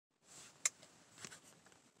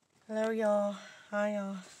Hello y'all, hi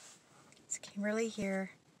y'all, it's Kimberly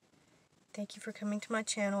here. Thank you for coming to my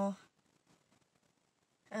channel.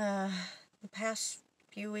 The past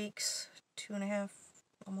few weeks, 2.5,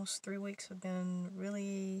 almost 3 weeks have been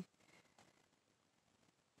really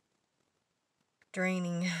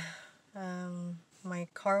draining. My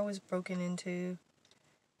car was broken into.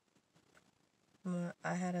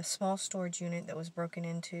 I had a small storage unit that was broken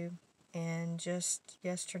into, and just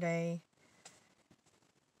yesterday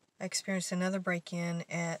I experienced another break-in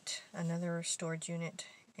at another storage unit,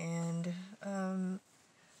 and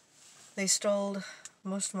they stole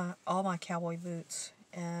all my cowboy boots,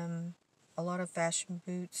 a lot of fashion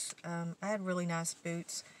boots. I had really nice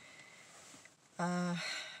boots. My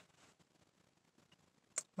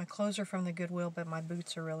clothes are from the Goodwill, but my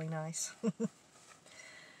boots are really nice.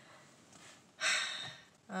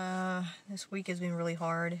 This week has been really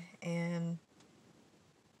hard, and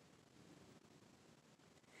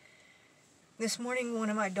this morning one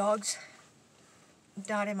of my dogs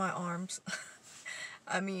died in my arms.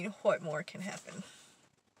 I mean, what more can happen?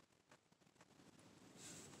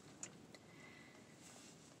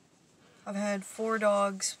 I've had 4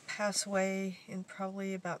 dogs pass away in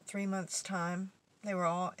probably about 3 months' time. They were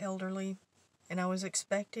all elderly, and I was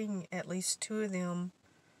expecting at least 2 of them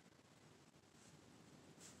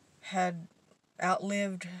had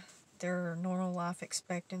outlived their normal life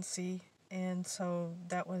expectancy, and so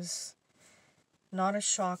that was not a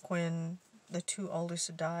shock when the 2 oldest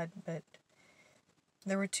had died, but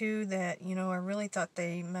there were 2 that, I really thought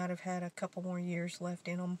they might have had a couple more years left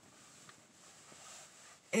in them.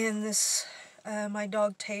 And this, my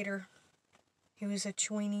dog Tator, he was a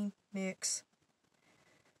Chiweenie mix.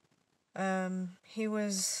 He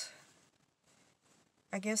was,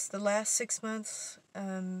 I guess the last 6 months,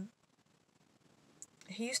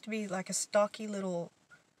 he used to be like a stocky little,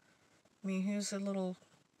 he was a little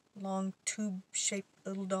long tube-shaped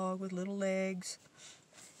little dog with little legs.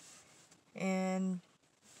 And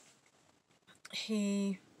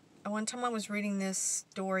one time I was reading this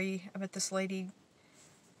story about this lady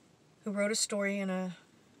who wrote a story in I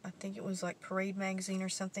think it was like Parade magazine or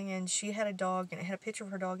something, and she had a dog, and it had a picture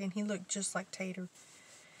of her dog, and he looked just like Tator.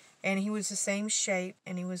 And he was the same shape,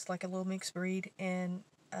 and he was like a little mixed breed, and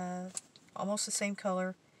almost the same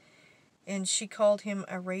color. And she called him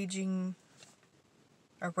a rampaging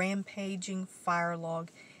fire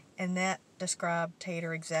log, and that described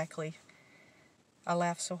Tator exactly. I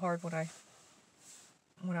laughed so hard when I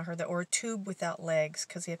heard that. Or a tube without legs,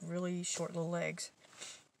 because he had really short little legs.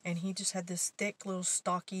 And he just had this thick, little,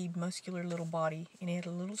 stocky, muscular little body, and he had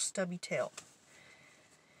a little stubby tail.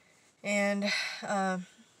 And I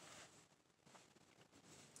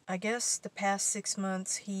guess the past 6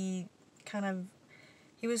 months, he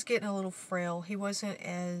was getting a little frail. He wasn't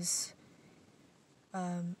as,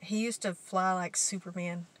 he used to fly like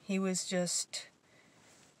Superman. He was just,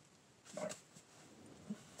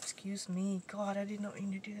 excuse me, God, I did not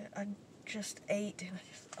mean to do that. I just ate, and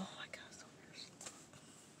oh my God.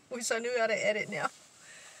 Wish I knew how to edit now.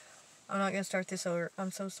 I'm not going to start this over.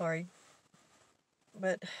 I'm so sorry.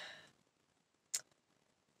 But,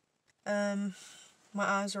 my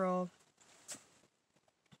eyes are all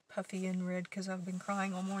puffy and red because I've been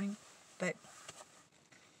crying all morning. But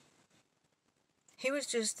he was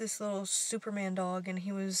just this little Superman dog, and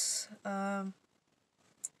he was,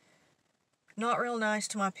 not real nice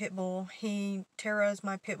to my pit bull. He terrorized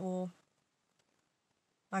my pit bull.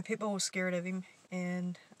 My pit bull was scared of him,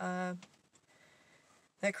 and that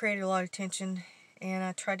created a lot of tension, and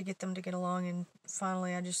I tried to get them to get along, and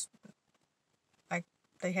finally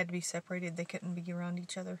they had to be separated. They couldn't be around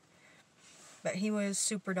each other. But he was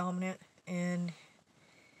super dominant, and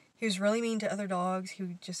he was really mean to other dogs.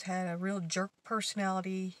 He just had a real jerk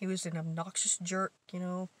personality. He was an obnoxious jerk,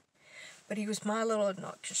 but he was my little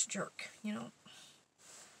obnoxious jerk,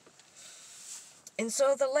 And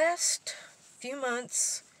so the last few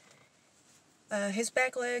months, his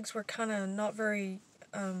back legs were kind of not very,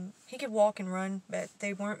 he could walk and run, but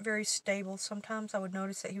they weren't very stable. Sometimes I would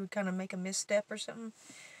notice that he would kind of make a misstep or something,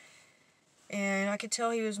 and I could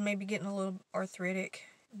tell he was maybe getting a little arthritic.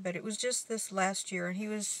 But it was just this last year, and he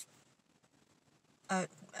was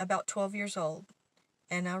about 12 years old,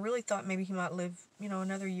 and I really thought maybe he might live,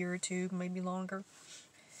 another year or 2, maybe longer,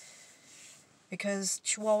 because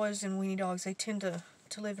Chihuahuas and weenie dogs, they tend to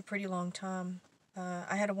live a pretty long time.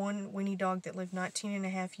 I had one weenie dog that lived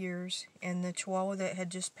 19.5 years, and the Chihuahua that had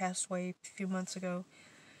just passed away a few months ago,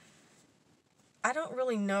 I don't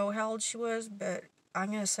really know how old she was, but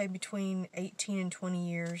I'm going to say between 18 and 20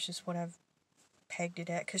 years is what I've pegged it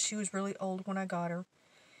at, because she was really old when I got her,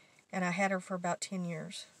 and I had her for about 10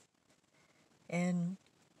 years. And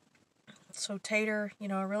So Tator,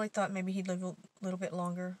 I really thought maybe he'd live a little bit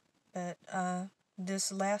longer, but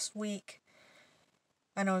this last week,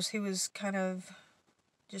 I noticed he was kind of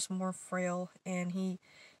just more frail, and he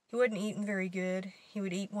wasn't eating very good. He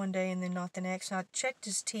would eat one day and then not the next. And I checked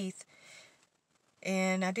his teeth,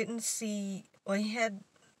 and I didn't see. Well, he had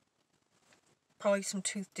probably some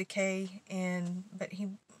tooth decay, but he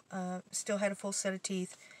still had a full set of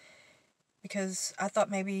teeth, because I thought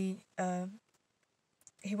maybe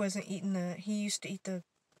he wasn't eating he used to eat the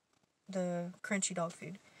crunchy dog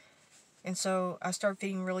food. And so I started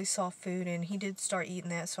feeding really soft food, and he did start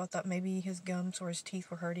eating that, so I thought maybe his gums or his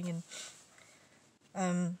teeth were hurting,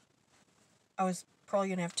 and I was probably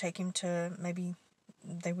going to have to take him to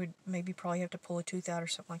they would maybe probably have to pull a tooth out or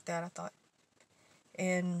something like that, I thought.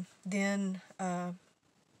 And then, it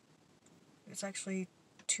was actually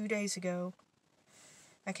 2 days ago,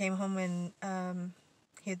 I came home and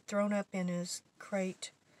he had thrown up in his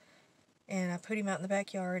crate, and I put him out in the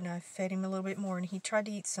backyard, and I fed him a little bit more, and he tried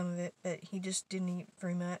to eat some of it, but he just didn't eat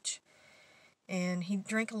very much. And he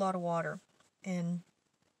drank a lot of water. And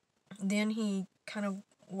then he kind of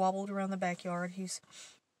wobbled around the backyard. He's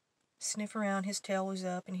sniffing around, his tail was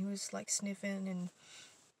up, and he was like sniffing, and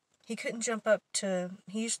he couldn't jump up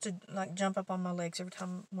he used to like jump up on my legs every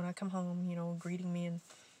time when I come home, greeting me, and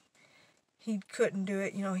he couldn't do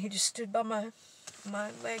it. He just stood by my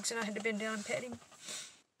legs, and I had to bend down and pet him.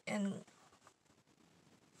 And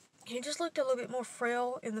he just looked a little bit more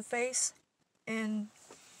frail in the face. And,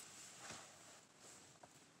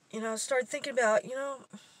 I started thinking about,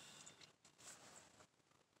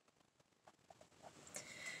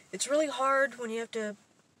 it's really hard when you have to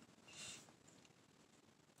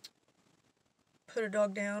put a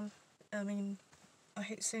dog down. I mean, I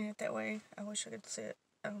hate saying it that way. I wish I could say it.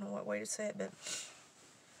 I don't know what way to say it, but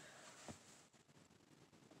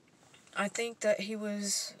I think that he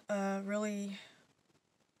was really...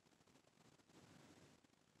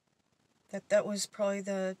 That was probably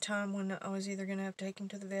the time when I was either going to have to take him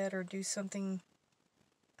to the vet or do something.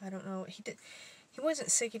 I don't know. He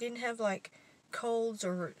wasn't sick. He didn't have, like, colds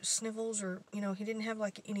or sniffles, or, he didn't have,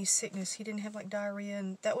 like, any sickness. He didn't have, like, diarrhea,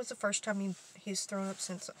 and that was the first time he's thrown up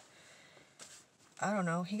since, I don't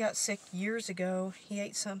know. He got sick years ago. He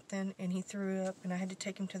ate something, and he threw up, and I had to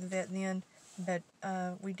take him to the vet then, but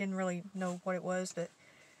we didn't really know what it was, but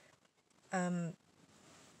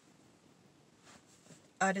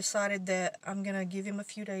I decided that I'm going to give him a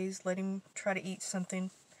few days, let him try to eat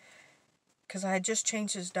something, because I had just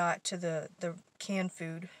changed his diet to the canned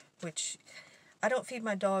food, which I don't feed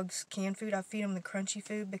my dogs canned food. I feed them the crunchy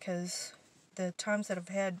food, because the times that I've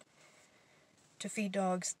had to feed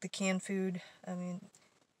dogs the canned food, I mean,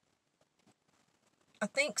 I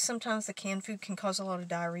think sometimes the canned food can cause a lot of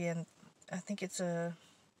diarrhea, and I think it's their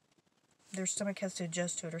stomach has to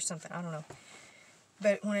adjust to it or something. I don't know.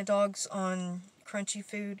 But when a dog's on crunchy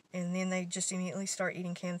food and then they just immediately start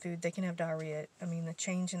eating canned food, they can have diarrhea. I mean, the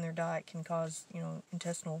change in their diet can cause,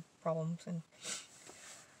 intestinal problems. And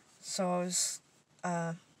so I was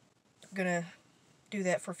going to do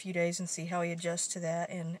that for a few days and see how he adjusts to that.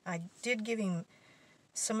 And I did give him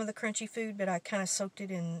some of the crunchy food, but I kind of soaked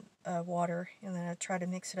it in water, and then I tried to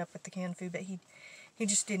mix it up with the canned food, but he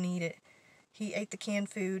just didn't eat it. He ate the canned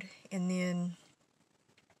food, and then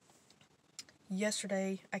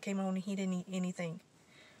yesterday I came home and he didn't eat anything.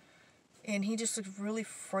 And he just looked really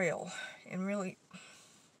frail and really,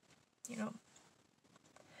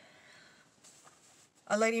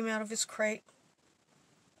 I laid him out of his crate,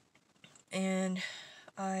 and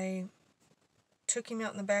I took him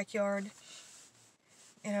out in the backyard,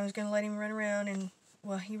 and I was going to let him run around, and,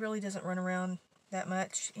 well, he really doesn't run around that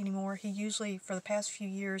much anymore. He usually, for the past few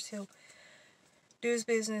years, he'll do his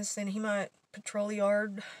business, then he might patrol the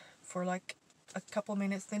yard for like a couple of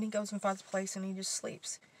minutes, then he goes and finds a place and he just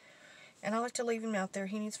sleeps. And I like to leave him out there.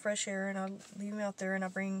 He needs fresh air, and I leave him out there, and I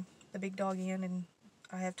bring the big dog in, and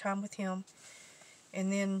I have time with him.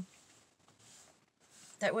 And then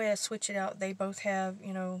that way I switch it out. They both have,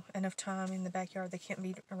 enough time in the backyard. They can't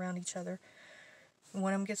be around each other.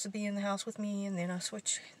 One of them gets to be in the house with me, and then I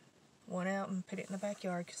switch one out and put it in the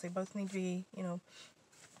backyard, because they both need to be,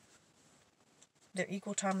 their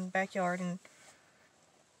equal time in the backyard. And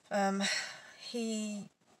he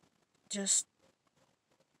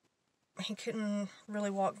couldn't really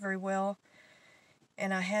walk very well,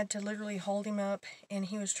 and I had to literally hold him up, and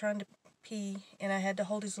he was trying to pee, and I had to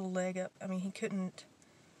hold his little leg up. I mean,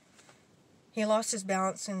 he lost his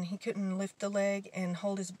balance, and he couldn't lift the leg and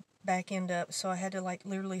hold his back end up, so I had to, like,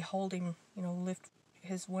 literally hold him, lift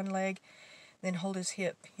his one leg, then hold his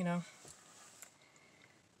hip,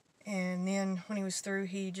 And then when he was through,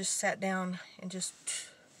 he just sat down and just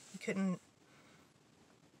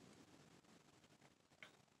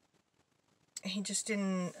he just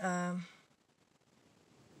didn't,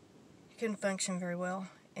 he couldn't function very well.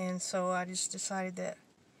 And so I just decided that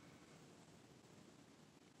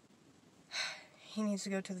he needs to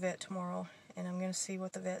go to the vet tomorrow, and I'm going to see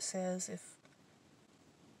what the vet says.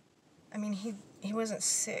 I mean, he wasn't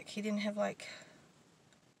sick. He didn't have, like,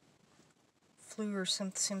 flu or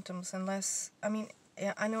some symptoms, unless, I mean,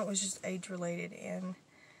 yeah, I know it was just age-related, and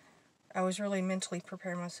I was really mentally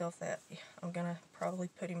preparing myself that I'm going to probably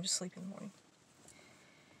put him to sleep in the morning.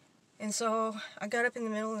 And so I got up in the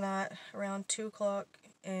middle of the night, around 2 o'clock,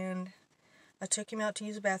 and I took him out to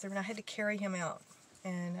use the bathroom, and I had to carry him out,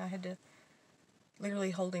 and I had to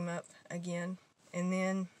literally hold him up again. And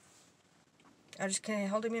then I just kind of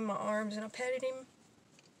held him in my arms, and I petted him.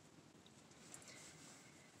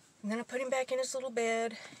 And then I put him back in his little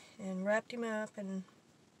bed and wrapped him up, and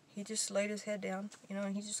he just laid his head down, you know,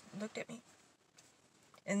 and he just looked at me.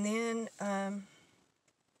 And then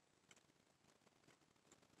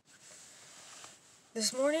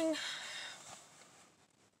this morning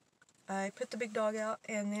I put the big dog out,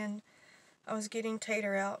 and then I was getting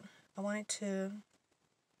Tator out. I wanted to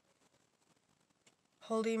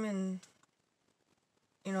hold him, and,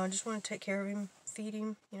 you know, I just wanted to take care of him, feed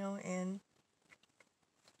him, you know, and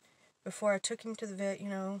before I took him to the vet, you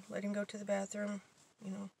know, let him go to the bathroom, you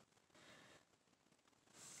know.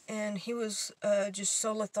 And he was just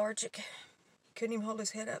so lethargic. He couldn't even hold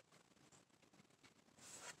his head up.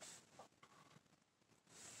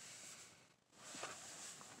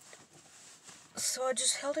 So I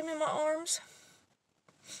just held him in my arms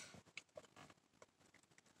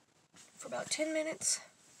for about 10 minutes.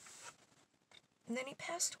 And then he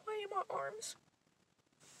passed away in my arms.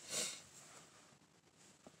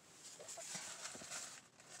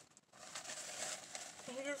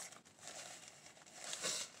 He just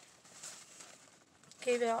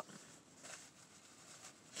gave out.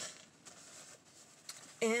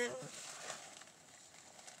 And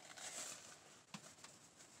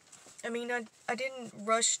I mean, I didn't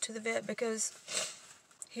rush to the vet because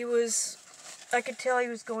I could tell he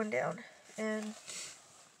was going down, and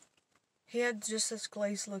he had just this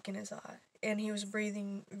glazed look in his eye, and he was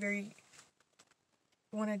breathing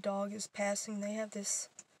when a dog is passing, they have this,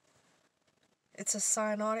 it's a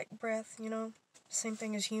cyanotic breath, you know, same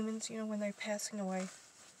thing as humans, you know, when they're passing away.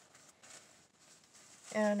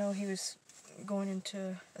 And I know he was going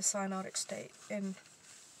into a cyanotic state, and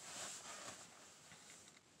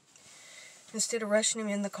instead of rushing him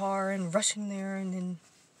in the car and rushing there and then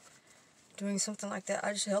doing something like that,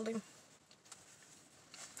 I just held him.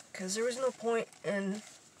 Because there was no point in,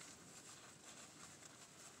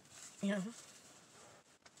 you know.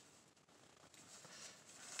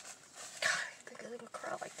 God, I think I'm going to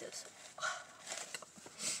cry like this.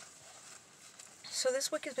 So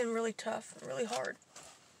this week has been really tough, really hard.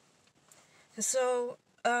 And so,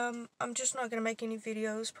 I'm just not going to make any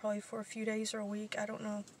videos, probably for a few days or a week, I don't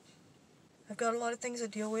know. I've got a lot of things to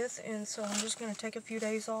deal with, and so I'm just going to take a few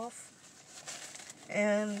days off.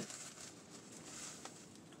 And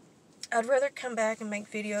I'd rather come back and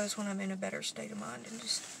make videos when I'm in a better state of mind and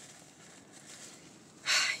just,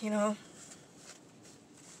 you know,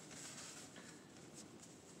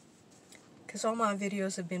 because all my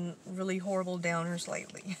videos have been really horrible downers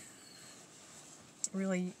lately.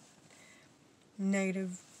 Really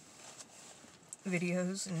negative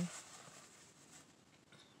videos,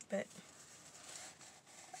 but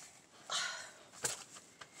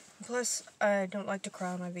plus I don't like to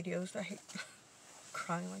cry on my videos. I hate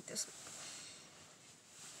crying like this.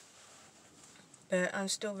 But I'm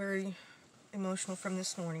still very emotional from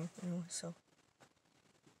this morning, you know, so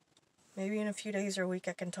maybe in a few days or a week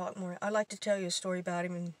I can talk more. I'd like to tell you a story about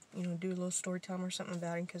him and, you know, do a little story time or something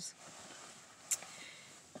about him, because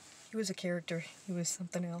he was a character. He was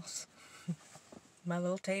something else. My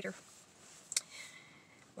little Tator.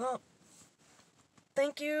 Well,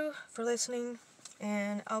 thank you for listening,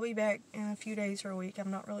 and I'll be back in a few days or a week.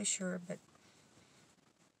 I'm not really sure, but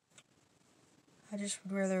I just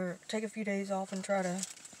would rather take a few days off and try to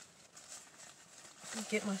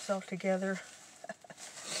get myself together.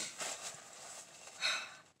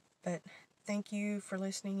 But thank you for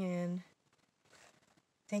listening in.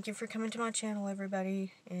 Thank you for coming to my channel,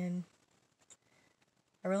 everybody. And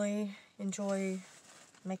I really enjoy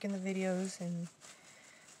making the videos, and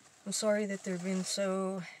I'm sorry that they've been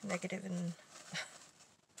so negative and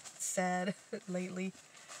sad lately.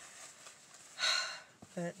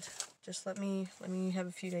 But just let me have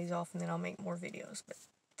a few days off, and then I'll make more videos. But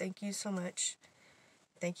thank you so much.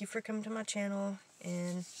 Thank you for coming to my channel,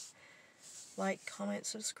 and Like, comment,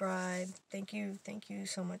 subscribe. Thank you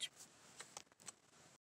so much.